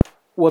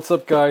What's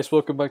up, guys?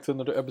 Welcome back to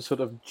another episode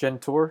of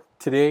Jentor.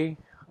 Today,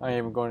 I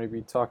am going to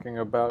be talking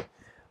about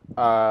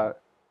uh,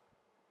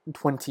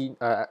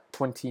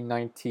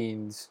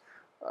 2019's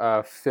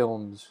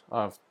films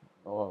of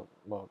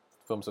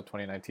films of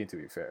 2019, to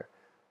be fair,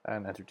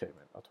 and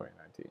entertainment of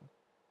 2019.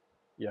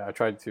 Yeah, I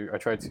tried to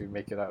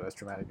make it out as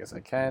dramatic as I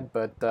can,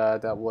 but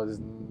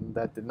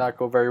that did not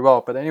go very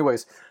well. But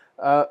anyways,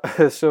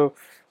 so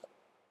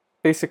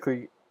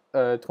basically,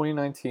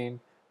 2019.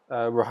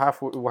 Excuse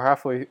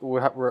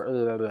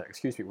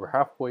me. We're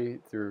halfway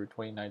through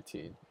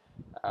 2019,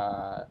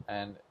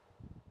 and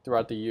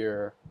throughout the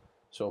year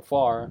so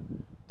far,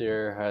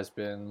 there has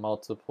been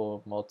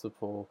multiple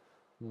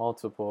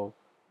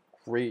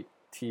great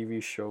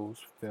TV shows,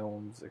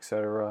 films,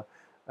 etc.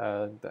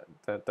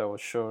 That was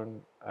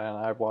shown, and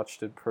I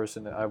watched it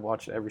personally. I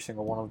watched every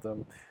single one of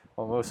them,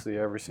 well, mostly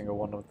every single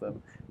one of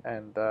them,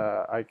 and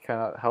I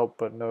cannot help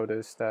but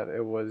notice that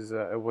it was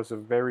a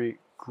very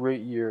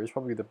great year. It's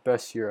probably the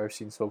best year I've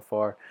seen so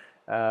far.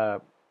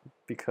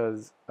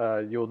 Because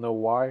you'll know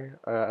why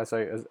as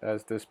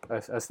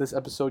this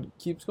episode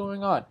keeps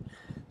going on.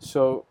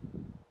 So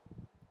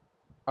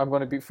I'm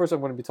going to be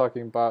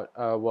talking about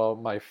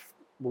my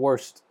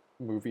worst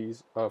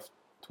movies of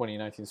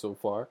 2019 so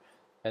far,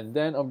 and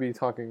then I'll be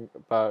talking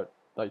about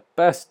like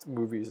best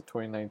movies of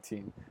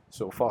 2019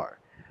 so far,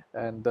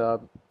 and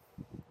then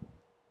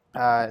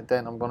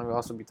I'm going to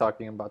also be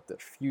talking about the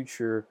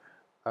future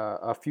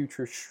a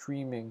future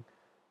streaming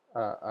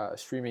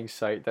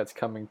site that's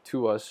coming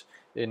to us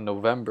in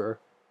November,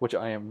 which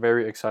I am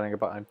very excited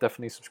about. I'm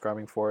definitely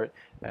subscribing for it,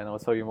 and I'll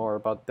tell you more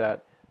about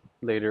that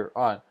later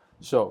on.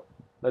 So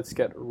let's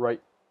get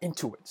right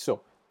into it.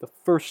 So the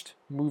first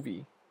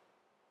movie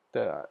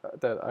that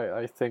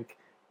I think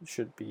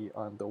should be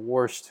on the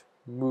worst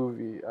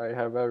movie I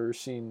have ever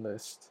seen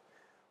list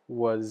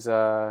was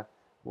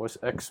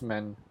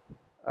X-Men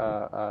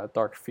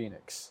Dark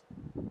Phoenix.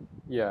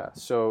 Yeah,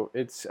 so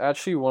it's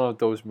actually one of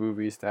those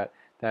movies that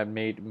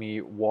made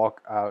me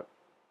walk out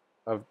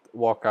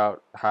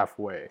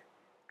halfway,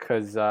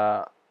 cause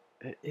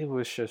it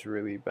was just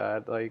really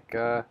bad.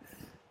 The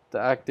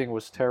acting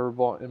was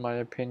terrible in my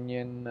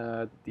opinion.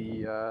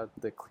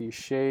 The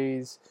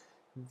cliches,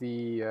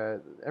 the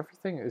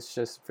everything is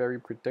just very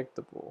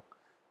predictable,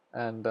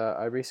 and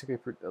I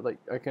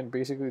can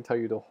basically tell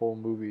you the whole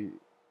movie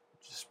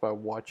just by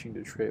watching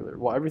the trailer.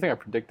 Well, everything I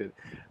predicted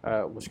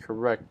was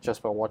correct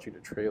just by watching the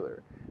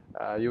trailer.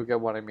 You'll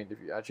get what I mean if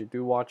you actually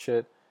do watch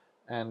it.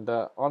 And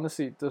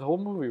honestly, the whole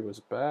movie was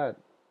bad.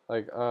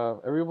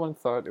 Everyone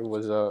thought it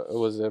was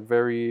a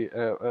very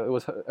it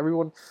was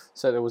everyone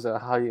said it was a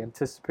highly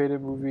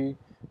anticipated movie,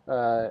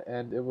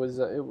 and it was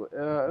a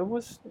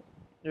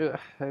real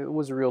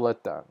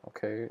letdown.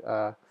 Okay,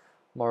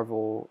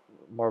 Marvel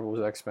Marvel's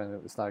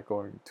X-Men is not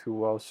going too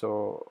well,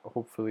 so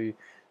hopefully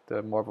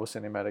the Marvel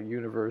Cinematic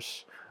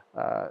Universe,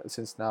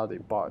 since now they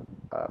bought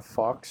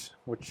Fox,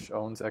 which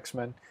owns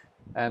X-Men,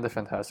 and the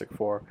Fantastic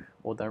Four,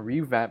 will then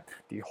revamp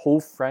the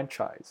whole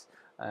franchise,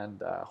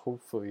 and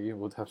hopefully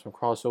we'll have some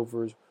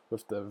crossovers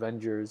with the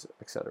Avengers,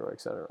 etc.,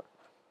 etc.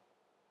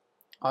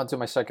 On to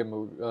my second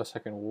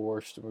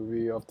worst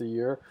movie of the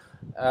year.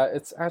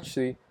 It's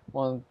actually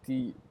one of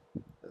the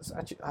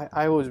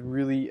I was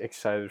really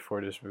excited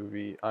for this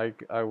movie. I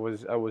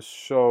was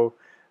so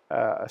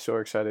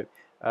excited.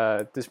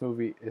 This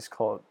movie is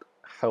called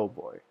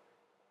Hellboy.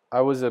 I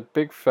was a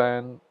big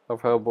fan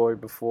of Hellboy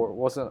before.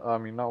 Wasn't I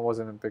mean not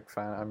wasn't a big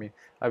fan. I mean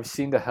I've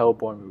seen the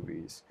Hellboy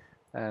movies,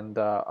 and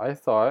I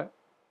thought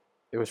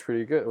it was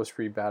pretty good. It was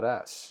pretty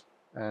badass.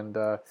 And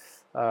uh,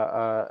 uh,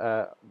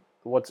 uh,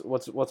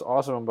 what's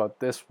awesome about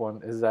this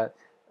one is that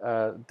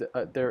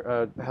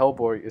their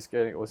Hellboy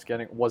was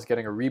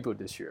getting a reboot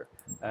this year,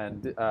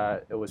 and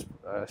it was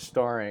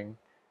starring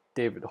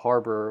David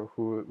Harbour,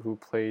 who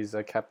plays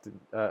Captain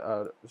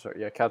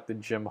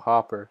Jim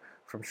Hopper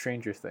from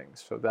Stranger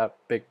Things. So that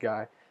big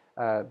guy,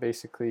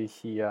 basically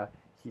he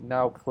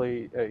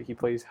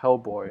plays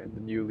Hellboy in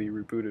the newly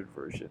rebooted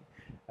version.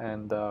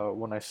 And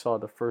when I saw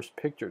the first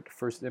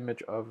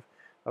image of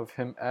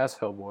him as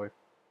Hellboy,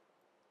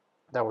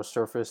 that was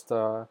surfaced,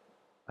 I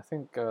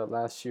think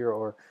last year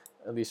or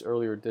at least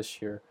earlier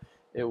this year,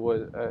 it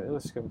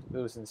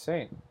was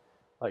insane.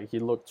 Like he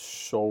looked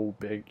so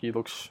big, he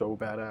looked so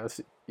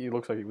badass. He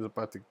looked like he was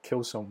about to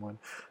kill someone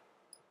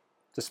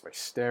just by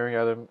staring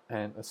at him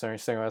and staring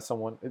at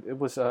someone. It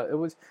was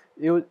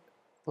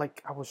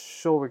like I was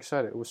so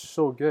excited. It was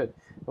so good.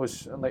 It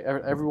was like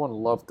everyone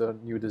loved the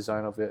new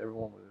design of it.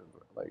 Everyone was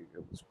like,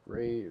 it was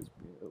great.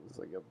 It was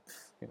like a,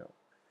 you know,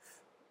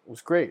 it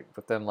was great.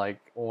 But then like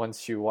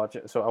once you watch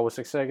it, so I was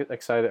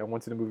excited. I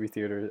went to the movie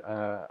theater.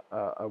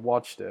 I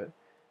watched it,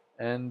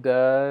 and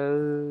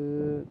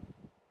it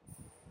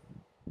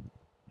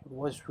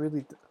was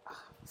really,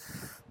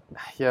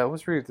 yeah, it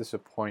was really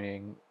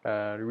disappointing.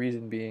 The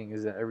reason being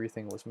is that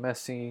everything was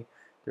messy.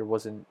 There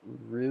wasn't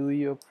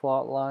really a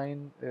plot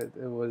line. It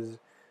was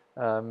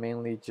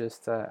mainly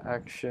just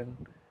action.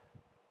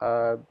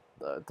 Uh,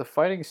 the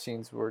fighting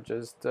scenes were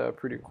just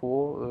pretty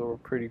cool. They were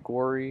pretty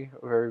gory,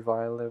 very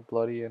violent,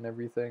 bloody, and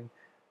everything.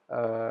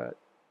 Uh,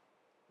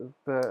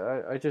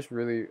 but I just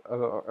really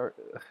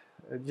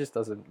it just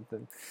doesn't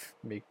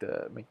make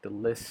the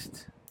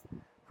list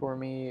for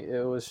me.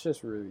 It was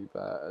just really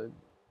bad.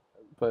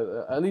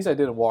 But at least I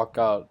didn't walk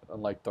out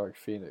unlike Dark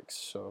Phoenix,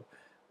 so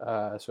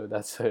that's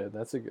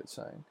a good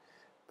sign.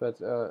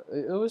 But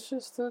it was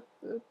just that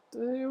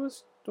it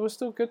was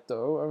still good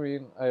though. I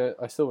mean,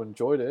 I still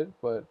enjoyed it,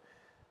 but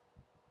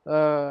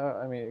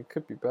I mean, it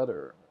could be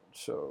better.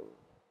 So,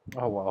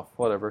 oh well,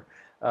 whatever.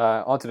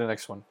 On to the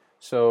next one.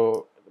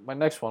 So my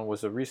next one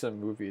was a recent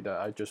movie that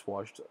I just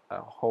watched at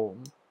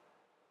home.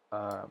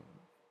 Um,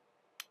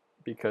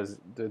 because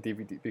the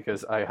DVD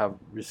because I have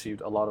received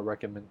a lot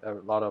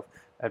of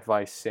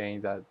advice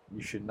saying that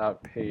you should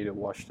not pay to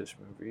watch this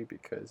movie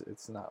because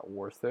it's not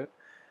worth it.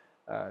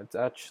 It's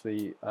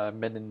actually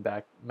Men in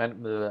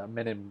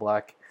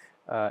Black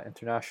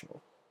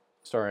International,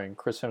 starring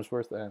Chris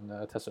Hemsworth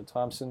and Tessa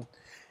Thompson.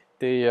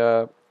 They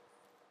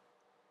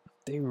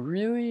they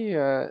really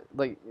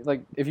like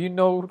if you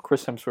know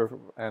Chris Hemsworth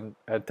and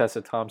Tessa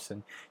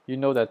Thompson, you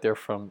know that they're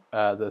from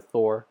the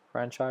Thor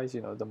franchise.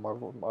 You know the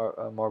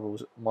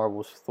Marvel's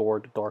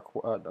Thor,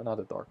 not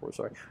the Dark World,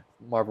 sorry,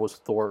 Marvel's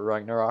Thor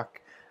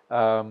Ragnarok.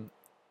 Um,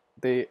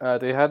 they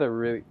had a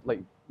really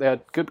they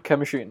had good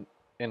chemistry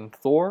in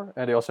Thor,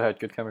 and they also had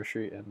good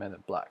chemistry in Men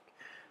in Black.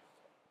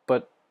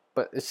 But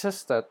it's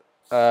just that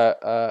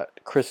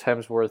Chris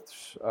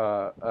Hemsworth's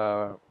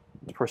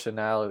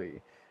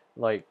personality,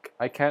 like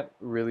I can't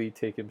really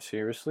take him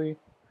seriously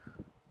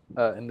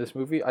in this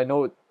movie. I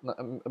know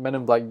Men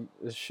in Black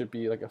should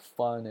be like a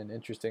fun and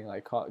interesting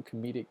like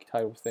comedic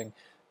type of thing,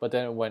 but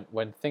then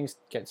when things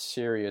get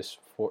serious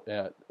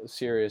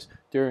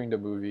during the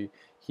movie,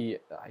 he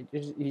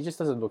just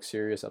doesn't look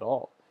serious at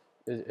all.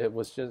 It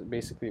was just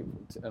basically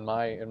in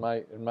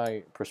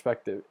my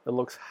perspective, it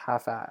looks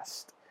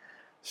half-assed.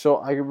 So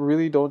I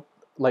really don't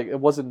like it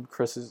wasn't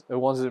Chris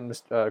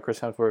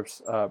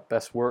Hemsworth's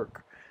best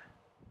work,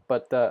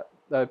 but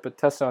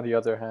Tessa on the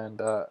other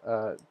hand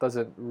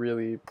doesn't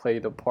really play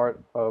the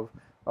part of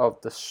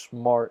the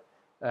smart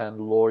and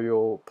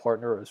loyal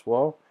partner as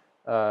well.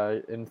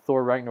 In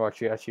Thor Ragnarok,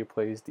 she actually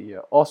plays the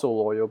also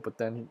loyal, but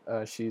then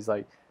she's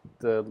like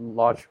the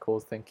logical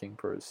thinking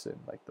person,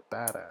 like the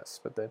badass.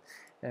 But then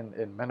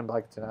in Men in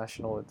Black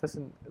International, it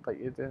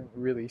didn't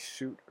really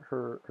suit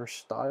her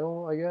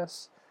style, I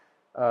guess.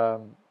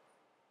 Um,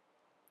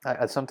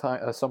 at some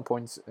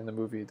points in the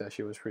movie that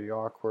she was pretty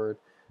awkward,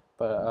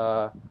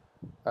 but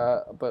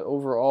but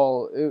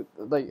overall,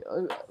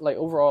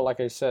 overall, like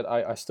I said,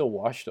 I still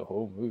watched the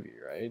whole movie,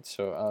 right?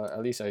 So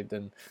at least I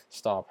didn't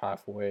stop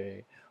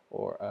halfway,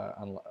 or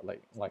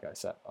like I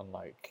said, you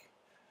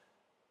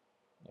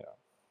know,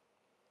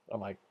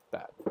 unlike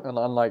that, and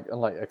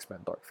unlike X-Men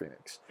Dark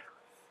Phoenix.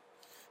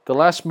 The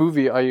last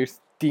movie I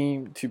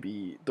deemed to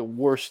be the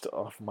worst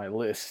of my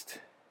list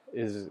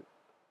is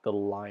The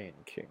Lion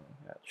King.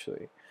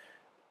 Actually,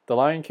 The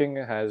Lion King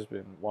has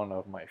been one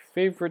of my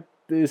favorite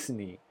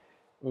Disney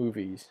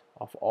movies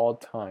of all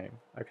time.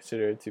 I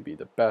consider it to be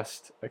the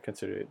best. I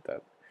consider it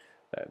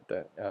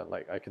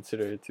I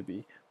consider it to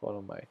be one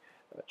of my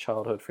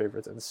childhood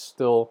favorites, and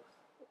still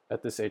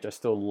at this age I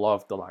still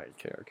love The Lion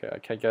King. Okay, I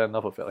can't get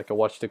enough of it. I can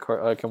watch the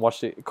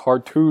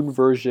cartoon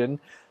version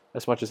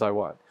as much as I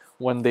want.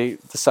 When they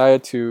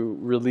decided to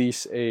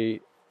release a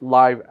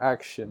live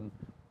action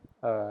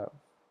uh,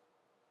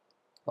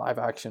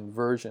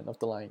 version of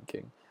The Lion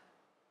King,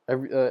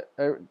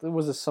 there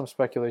was some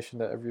speculation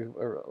that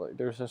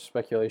there's some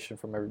speculation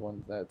from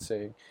everyone that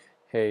saying,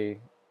 hey,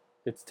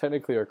 it's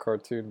technically a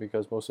cartoon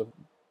because most of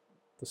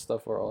the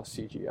stuff are all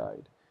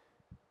CGI'd.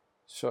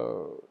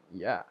 So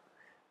yeah,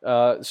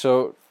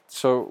 so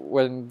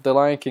when The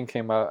Lion King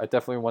came out, I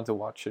definitely want to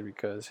watch it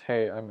because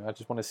hey, I mean, I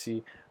just want to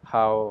see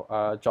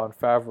how Jon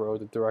Favreau,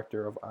 the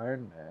director of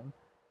Iron Man,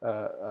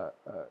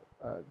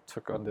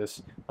 took on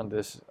this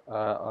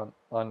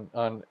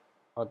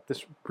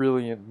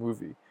brilliant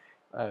movie,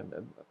 and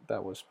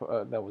that was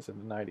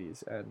in the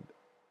 '90s,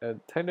 and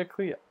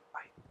technically,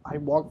 I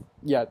walked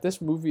yeah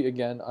this movie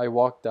again. I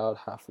walked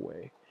out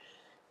halfway.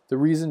 The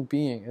reason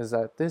being is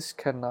that this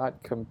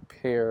cannot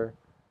compare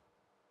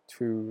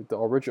to the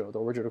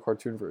original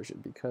cartoon version,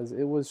 because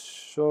it was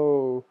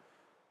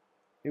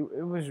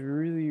it was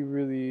really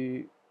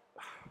really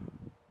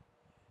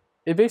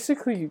it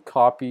basically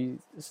copies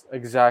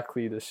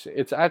exactly the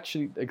it's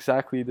actually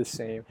exactly the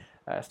same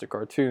as the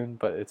cartoon,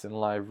 but it's in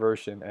live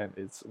version and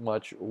it's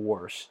much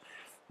worse.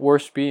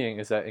 Worse being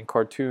is that in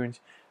cartoons,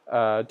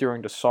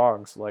 during the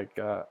songs like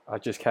I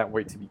Just Can't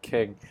Wait to Be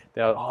King,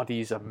 there are all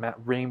these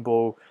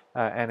rainbow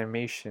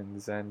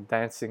animations and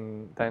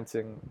dancing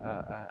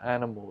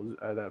animals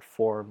that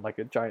form like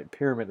a giant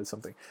pyramid or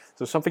something.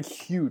 So something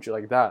huge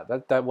like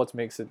that what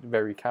makes it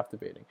very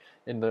captivating.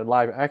 In the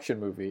live action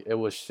movie, it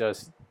was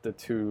just the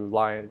two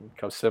lions,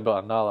 Simba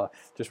and Nala,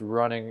 just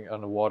running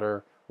on the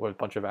water with a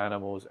bunch of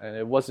animals, and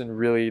it wasn't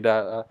really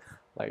that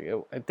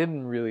it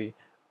didn't really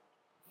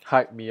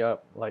hype me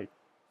up like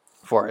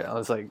for it. I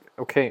was like,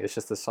 okay, it's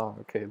just a song.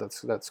 Okay,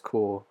 that's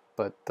cool,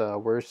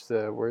 but where's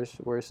the where's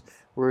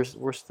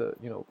the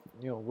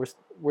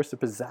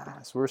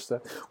pizzazz?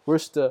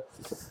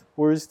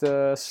 Where's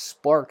the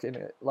spark in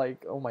it?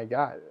 Like, oh my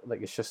god,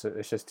 like it's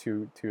just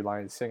two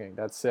lines singing.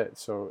 That's it.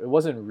 So it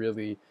wasn't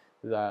really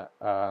that.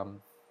 I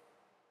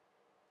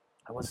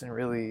wasn't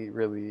really.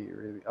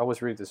 I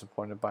was really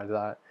disappointed by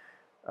that.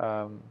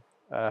 Um,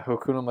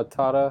 Hakuna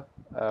Matata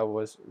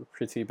was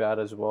pretty bad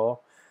as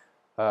well.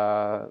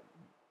 Uh,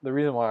 the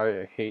reason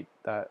why I hate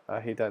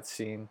that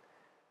scene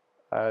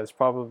is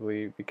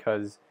probably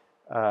because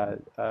uh,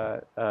 uh,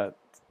 uh,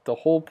 the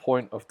whole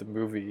point of the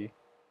movie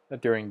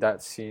during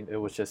that scene, it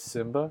was just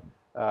Simba,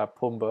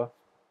 Pumbaa,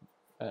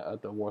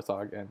 the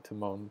warthog, and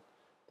Timon,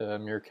 the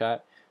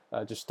meerkat,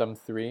 just them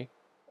three,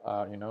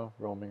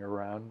 roaming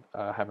around,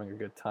 having a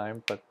good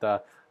time.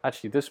 But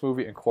actually, this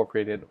movie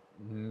incorporated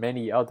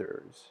many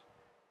others,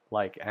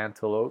 like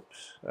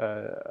antelopes,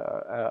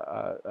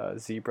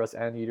 zebras,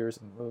 anteaters,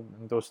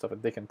 and those stuff,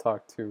 and they can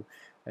talk too,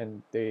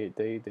 and they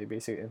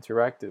basically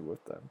interacted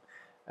with them,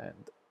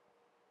 and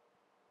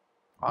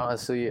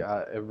honestly,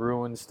 it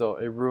ruined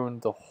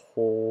the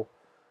whole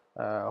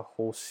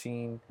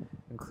scene,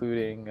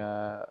 including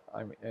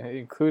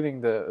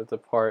including the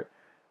part,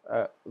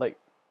 like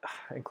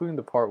including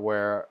the part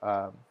where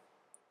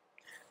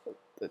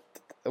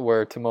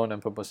Timon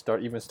and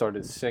Pumbaa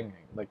started singing.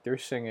 Like their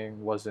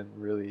singing wasn't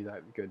really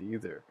that good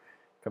either,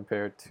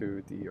 compared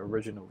to the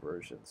original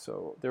version.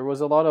 So there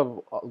was a lot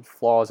of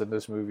flaws in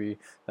this movie.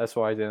 That's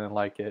why I didn't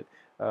like it.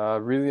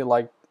 Really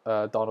liked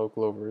Donald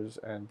Glover's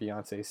and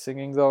Beyonce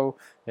singing though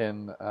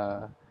in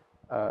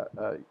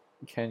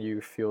 "Can You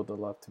Feel the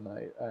Love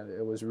Tonight?" And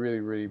it was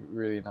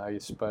really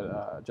nice.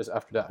 But just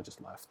after that, I just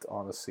left.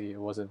 Honestly, it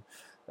wasn't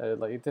it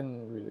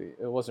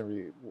wasn't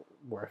really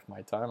worth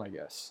my time, I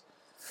guess.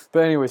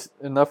 But anyways,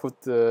 enough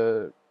with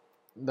the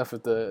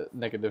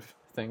negative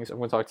things. I'm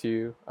going to talk to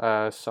you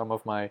some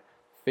of my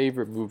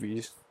favorite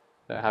movies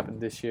that happened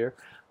this year.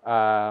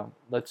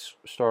 Let's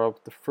start off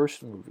with the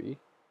first movie,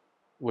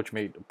 which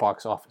made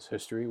box office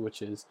history,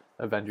 which is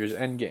Avengers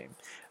Endgame.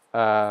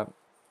 Uh,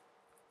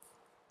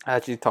 I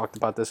actually talked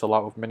about this a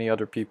lot with many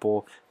other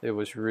people. It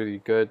was really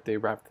good. They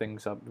wrapped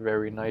things up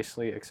very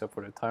nicely, except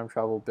for the time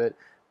travel bit.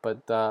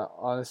 But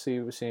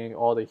honestly, seeing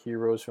all the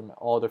heroes from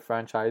all the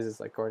franchises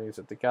like Guardians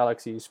of the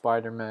Galaxy,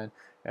 Spider-Man,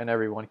 and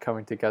everyone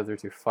coming together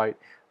to fight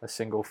a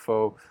single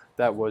foe,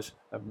 that was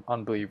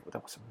unbelievable.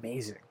 That was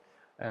amazing,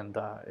 and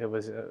it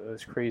was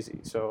crazy.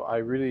 So I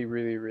really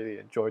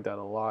enjoyed that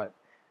a lot.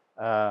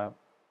 Uh,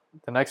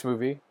 the next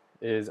movie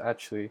is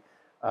actually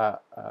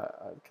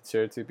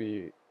considered to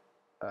be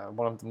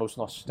one of the most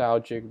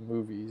nostalgic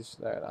movies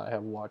that I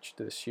have watched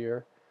this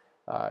year.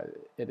 Uh,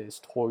 it is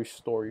Toy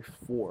Story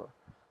 4.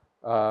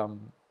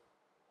 Um,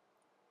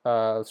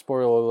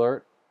 Spoiler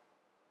alert: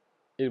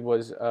 it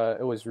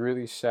was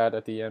really sad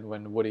at the end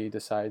when Woody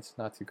decides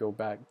not to go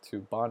back to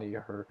Bonnie,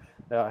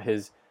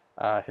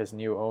 his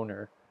new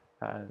owner,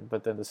 and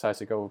but then decides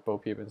to go with Bo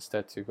Peep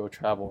instead to go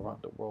travel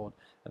around the world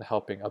and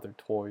helping other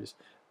toys.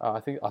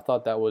 I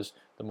thought that was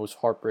the most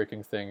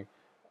heartbreaking thing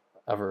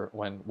ever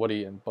when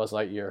Woody and Buzz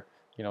Lightyear,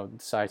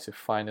 decide to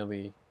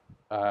finally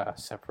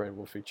separate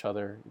with each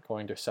other,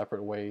 going their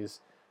separate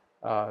ways.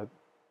 Uh,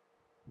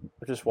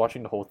 just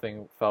watching the whole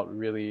thing felt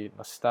really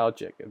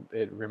nostalgic.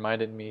 It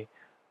reminded me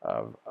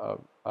of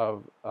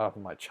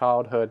my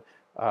childhood,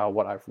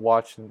 what I've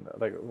watched in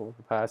like over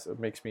the past. It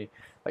makes me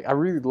like I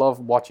really love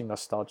watching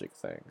nostalgic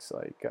things.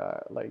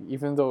 Like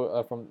even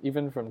though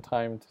from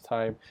time to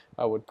time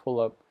I would pull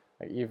up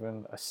like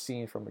even a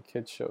scene from a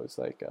kids show. It's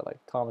like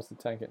Thomas the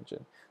Tank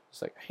Engine.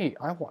 It's like, hey,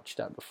 I watched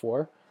that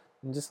before,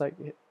 and just like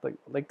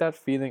that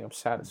feeling of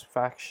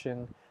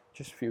satisfaction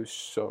just feels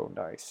so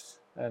nice.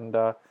 And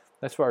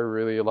that's why I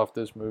really love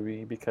this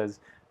movie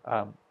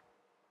um,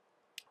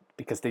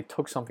 because they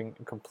took something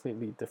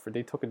completely different.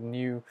 They took a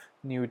new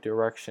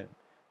direction,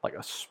 like a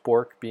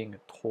spork being a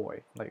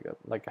toy,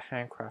 like a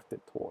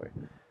handcrafted toy.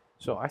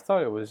 So I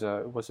thought it was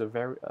a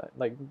very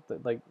like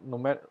no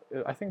matter.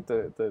 I think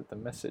the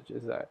message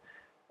is that.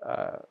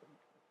 Uh,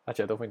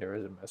 Actually, I don't think there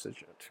is a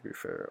message, to be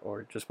fair,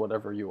 or just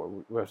whatever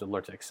you have to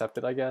learn to accept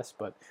it, I guess.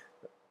 But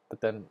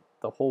then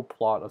the whole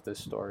plot of this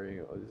story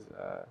was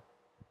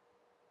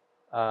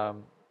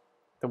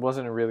there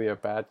wasn't really a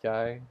bad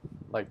guy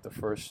like the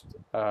first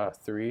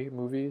three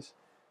movies.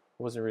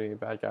 It wasn't really a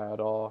bad guy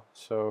at all.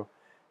 So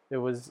it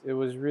was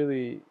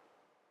really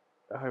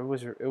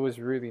it was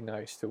really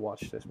nice to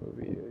watch this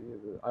movie.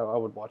 I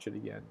would watch it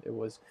again. It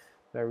was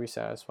very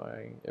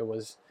satisfying. It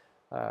was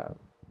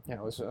it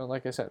was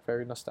like I said,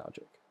 very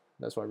nostalgic.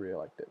 That's why I really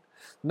liked it.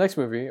 The next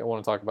movie I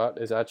want to talk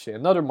about is actually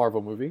another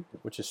Marvel movie,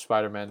 which is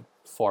Spider-Man: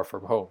 Far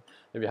From Home.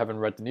 If you haven't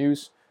read the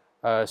news,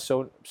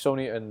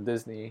 Sony and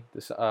Disney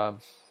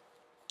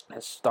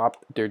has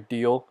stopped their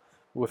deal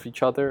with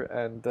each other,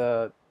 and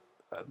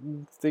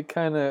they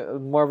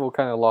Marvel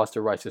kind of lost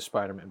their rights to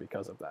Spider-Man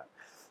because of that.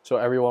 So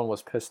everyone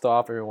was pissed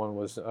off. Everyone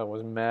was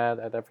mad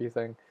at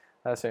everything.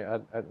 I say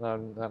not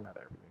mad at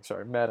everything.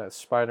 Sorry, mad at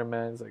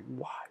Spider-Man. It's like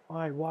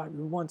why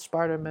we want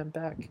Spider-Man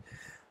back.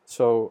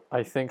 So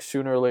I think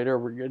sooner or later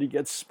we're gonna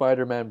get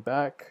Spider-Man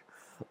back,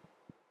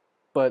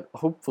 but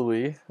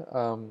hopefully,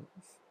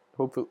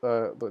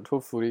 but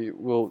hopefully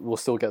we'll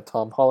still get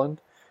Tom Holland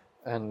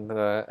and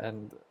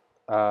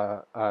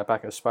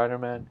back as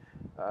Spider-Man.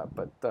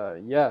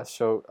 Yeah,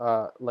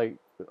 so like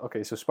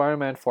okay, so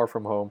Spider-Man Far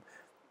From Home.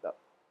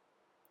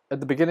 At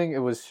the beginning,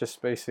 it was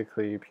just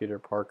basically Peter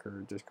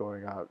Parker just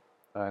going out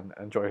and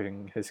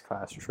enjoying his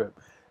class trip.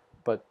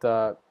 But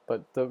the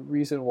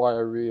reason why I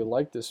really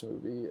like this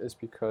movie is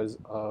because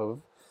of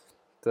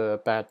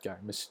the bad guy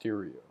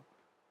Mysterio.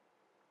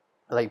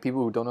 Like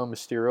people who don't know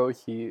Mysterio,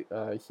 he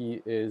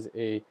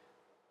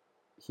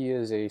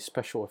is a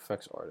special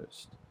effects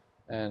artist,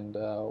 and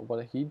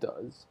what he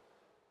does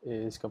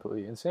is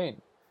completely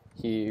insane.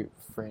 He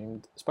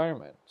framed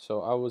Spider-Man,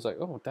 so I was like,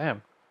 oh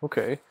damn,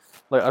 okay.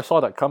 Like I saw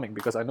that coming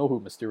because I know who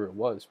Mysterio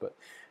was, but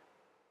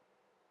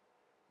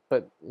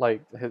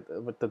like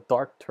with the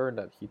dark turn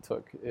that he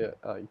took to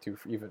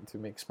even to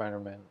make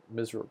Spider-Man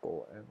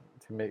miserable and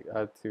to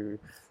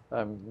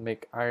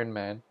make Iron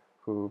Man,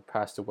 who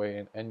passed away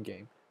in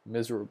Endgame,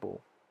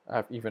 miserable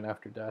even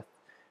after death,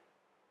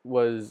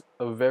 was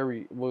a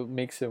very what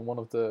makes him one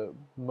of the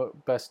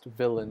best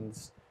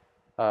villains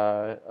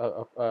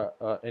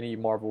any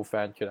Marvel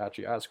fan could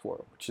actually ask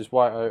for, which is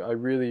why I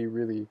really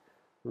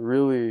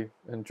really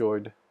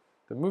enjoyed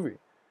the movie.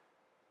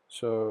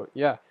 So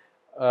yeah,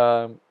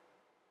 um,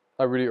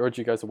 I really urge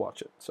you guys to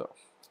watch it. So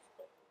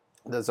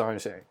that's all I'm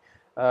saying.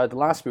 The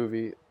last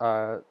movie,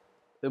 it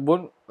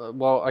wouldn't.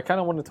 Well, I kind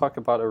of want to talk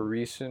about a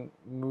recent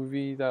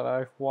movie that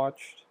I've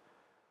watched,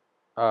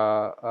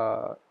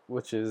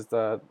 which is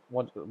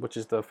which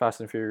is the Fast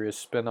and Furious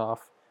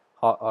spin-off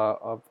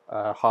of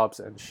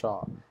Hobbs and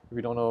Shaw. If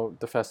you don't know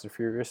the Fast and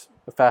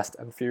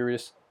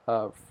Furious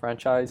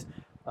franchise,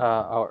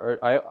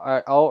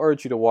 I'll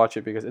urge you to watch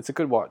it because it's a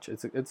good watch.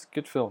 It's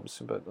good films,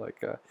 but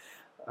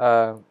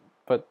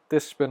but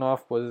this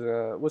spin-off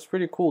was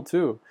pretty cool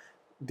too,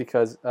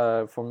 because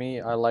for me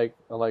I like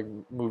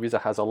movies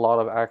that has a lot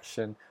of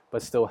action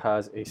but still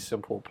has a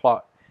simple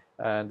plot,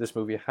 and this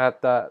movie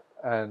had that,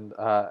 and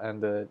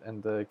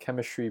the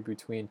chemistry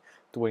between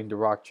Dwayne the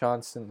Rock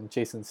Johnson and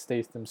Jason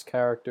Statham's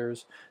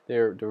characters,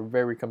 they're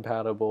very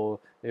compatible.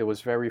 It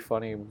was very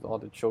funny with all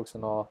the jokes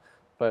and all,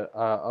 but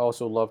I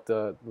also love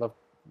the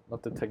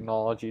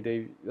technology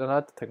they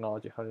not the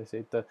technology, how do you say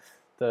it?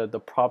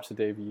 The props that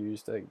they've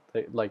used,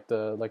 like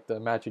the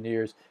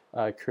Imagineers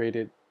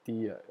created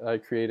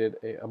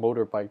a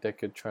motorbike that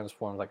could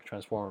transform like a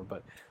transformer,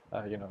 but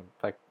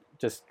like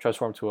just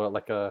transform to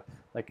like a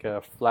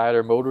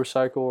flatter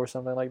motorcycle or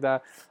something like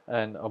that,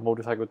 and a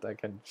motorcycle that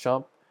can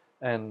jump,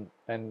 and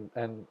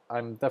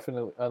I'm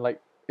definitely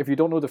like, if you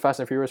don't know the Fast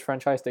and Furious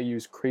franchise, they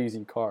use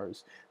crazy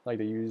cars, like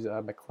they use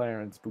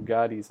McLarens,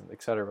 Bugattis, and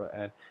etc.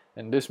 And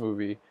in this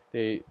movie,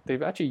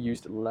 they've actually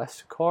used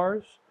less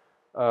cars,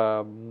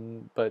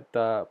 but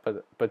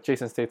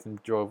Jason Statham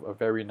drove a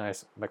very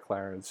nice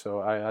McLaren, so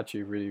I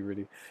actually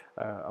really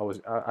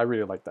I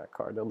really like that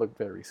car. It looked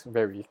very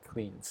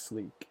clean,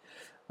 sleek.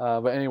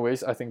 But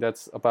anyways, I think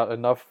that's about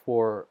enough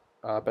for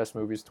best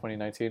movies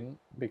 2019,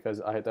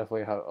 because I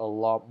definitely have a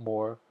lot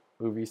more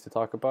movies to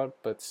talk about.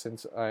 But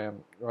since I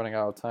am running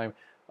out of time,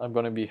 I'm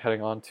going to be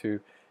heading on to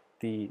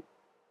the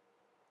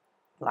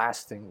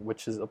last thing,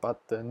 which is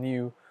about the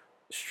new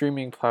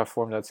streaming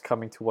platform that's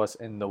coming to us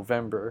in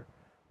November,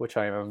 which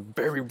I am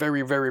very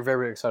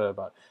excited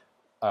about.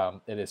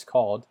 It is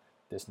called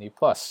Disney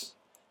Plus,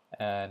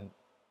 and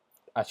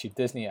actually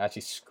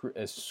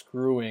is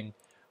screwing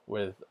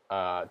with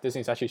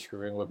Disney's actually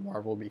screwing with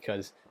Marvel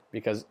because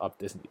of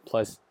Disney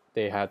Plus.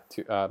 They had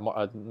to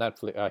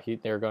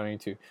Netflix. They're going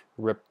to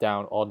rip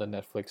down all the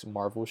Netflix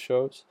Marvel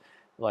shows,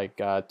 like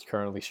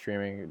currently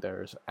streaming.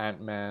 There's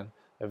Ant-Man,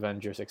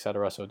 Avengers,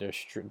 etc. So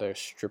they're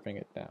stripping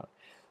it down.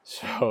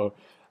 So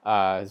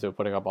so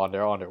putting up on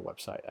their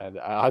website, and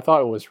I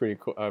thought it was pretty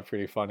cool,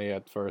 pretty funny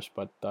at first,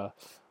 but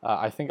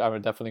I think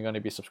I'm definitely going to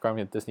be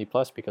subscribing to Disney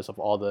Plus because of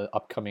all the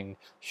upcoming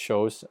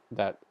shows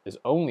that is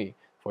only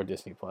for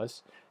Disney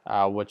Plus,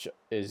 which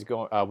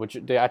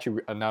they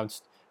actually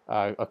announced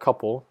a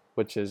couple,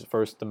 which is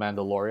first The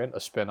Mandalorian, a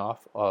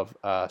spin-off of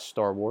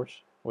Star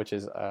Wars, which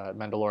is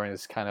Mandalorian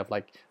is kind of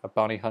like a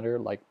bounty hunter,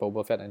 like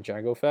Boba Fett and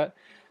Jango Fett.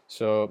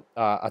 So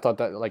I thought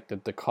that like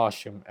the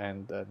costume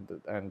and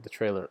the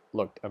trailer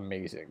looked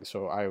amazing.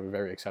 So I was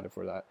very excited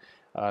for that.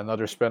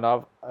 Another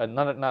spin-off,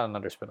 not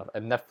another spin-off,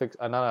 a Netflix,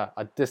 not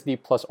a Disney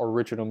Plus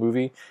original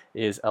movie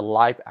is a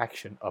live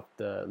action of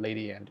The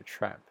Lady and the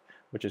Tramp,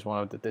 which is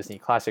one of the Disney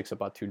classics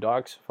about two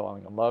dogs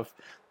falling in love.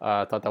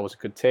 I thought that was a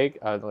good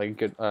take. Like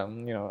good, I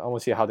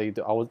want to see how they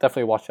do. I will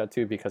definitely watch that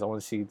too because I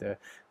want to see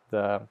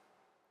the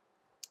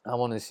I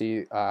want to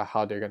see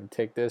how they're gonna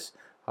take this,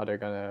 how they're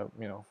gonna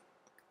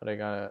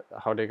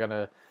how they're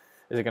gonna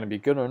is it gonna be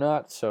good or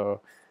not.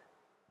 So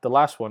the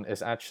last one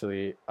is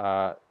actually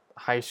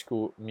High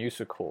School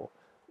Musical,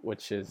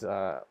 which is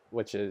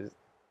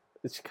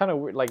it's kind of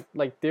weird.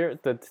 Like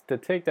the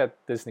take that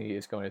Disney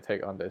is going to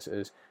take on this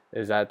is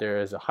that there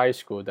is a high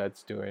school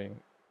that's doing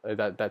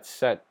that's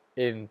set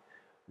in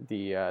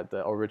the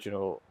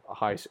original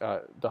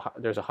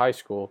there's a high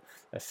school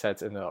that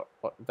sets in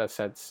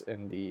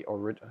the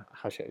original.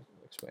 How should I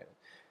explain it?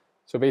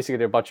 So basically,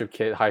 they're a bunch of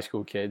high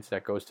school kids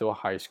that goes to a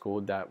high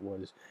school that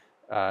was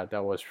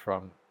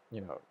from,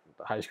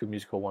 High School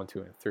Musical 1,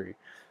 2, and 3.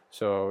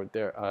 So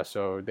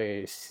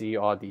they see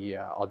all the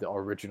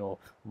original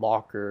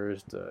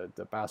lockers,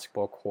 the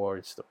basketball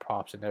courts, the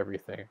props, and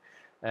everything,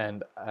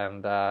 and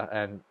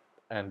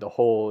the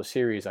whole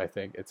series. I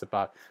think it's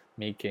about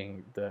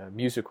making a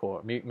musical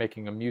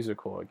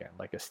again,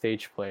 like a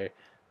stage play,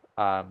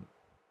 um,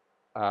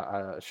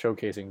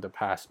 showcasing the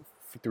past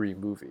three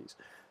movies.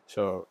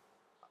 So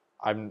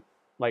I'm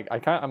like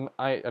I'm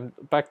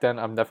back then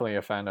I'm definitely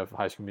a fan of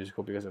High School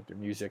Musical because of the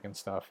music and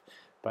stuff,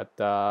 but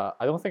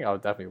I don't think I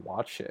would definitely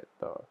watch it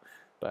though.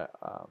 But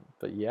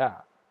yeah,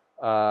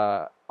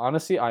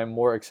 honestly, I'm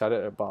more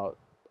excited about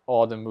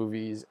all the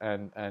movies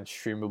and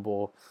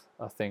streamable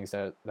things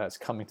that's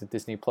coming to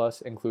Disney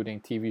Plus, including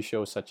TV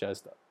shows such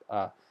as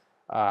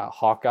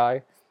Hawkeye,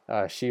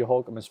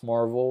 She-Hulk, Miss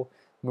Marvel,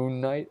 Moon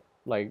Knight,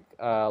 like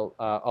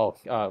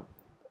the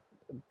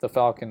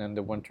Falcon and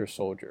the Winter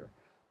Soldier.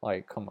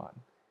 Like, come on.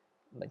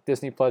 Like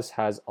Disney Plus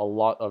has a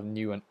lot of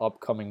new and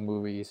upcoming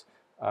movies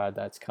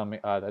that's coming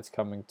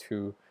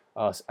to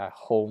us at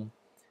home.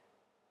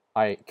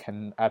 I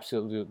can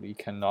absolutely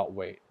cannot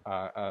wait.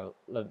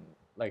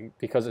 Like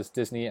because it's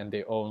Disney and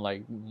they own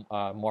like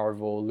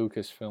Marvel,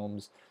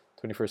 Lucasfilms,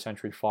 21st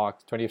Century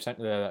Fox, 20th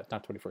century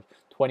not 21st,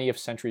 20th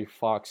Century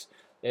Fox.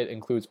 It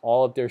includes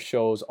all of their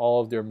shows,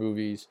 all of their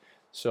movies.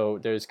 So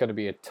there's going to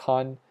be a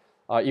ton.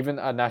 Even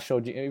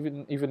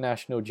even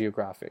National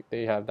Geographic,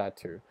 they have that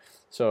too.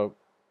 So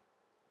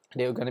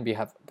they're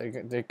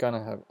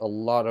gonna have a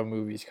lot of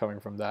movies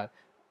coming from that.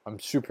 I'm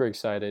super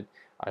excited.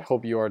 I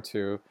hope you are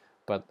too.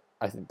 But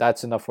I think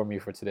that's enough for me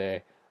for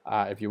today.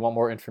 If you want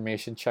more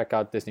information, check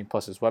out Disney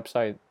Plus's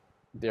website.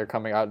 They're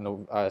coming out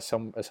in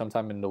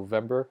sometime in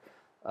November.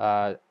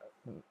 Uh,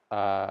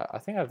 I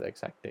think I have the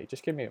exact date.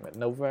 Just give me a minute.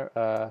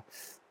 November.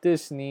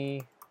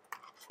 Disney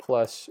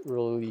Plus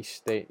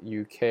release date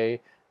UK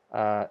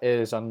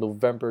is on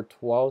November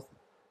 12th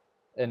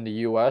in the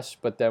US,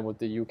 but then with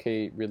the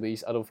UK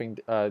release, I don't think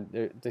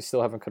they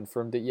still haven't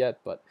confirmed it yet,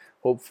 but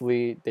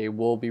hopefully they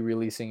will be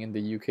releasing in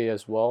the UK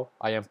as well.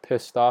 I am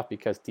pissed off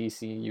because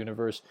DC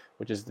Universe,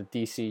 which is the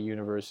DC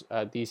Universe,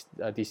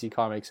 DC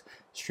Comics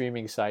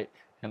streaming site,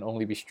 can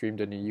only be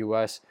streamed in the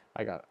US.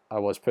 I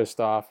was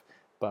pissed off,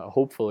 but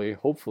hopefully,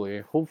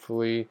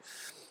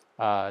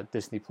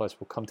 Disney Plus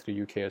will come to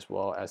the UK as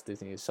well, as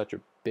Disney is such a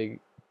big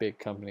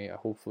company.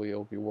 Hopefully,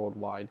 it'll be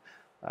worldwide.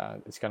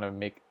 It's gonna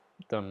make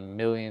them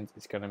millions.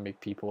 It's gonna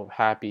make people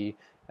happy,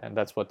 and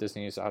that's what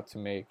Disney is out to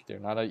make. They're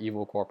not an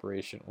evil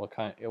corporation. What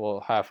kind? It will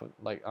have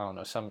like, I don't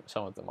know. Some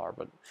of them are,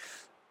 but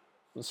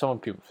some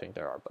people think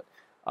there are.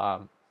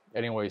 But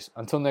anyways,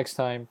 until next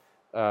time.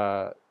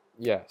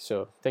 Yeah.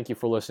 So thank you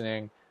for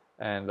listening,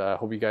 and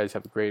hope you guys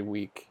have a great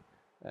week.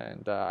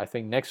 And I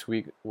think next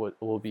week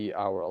will be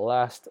our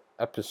last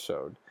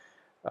episode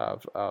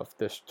of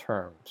this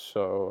term.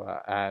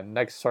 So and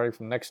starting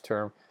from next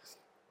term,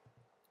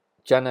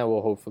 Jenna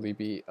will hopefully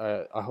be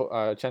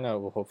Jenna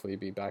will hopefully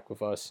be back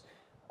with us,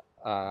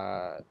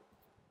 uh,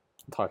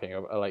 talking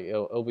about, like,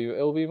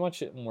 it'll be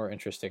much more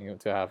interesting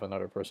to have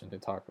another person to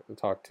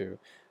talk to.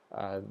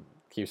 Uh,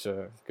 keeps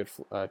a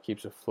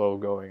flow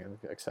going, and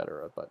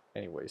etc. But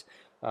anyways,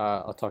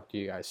 I'll talk to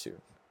you guys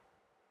soon.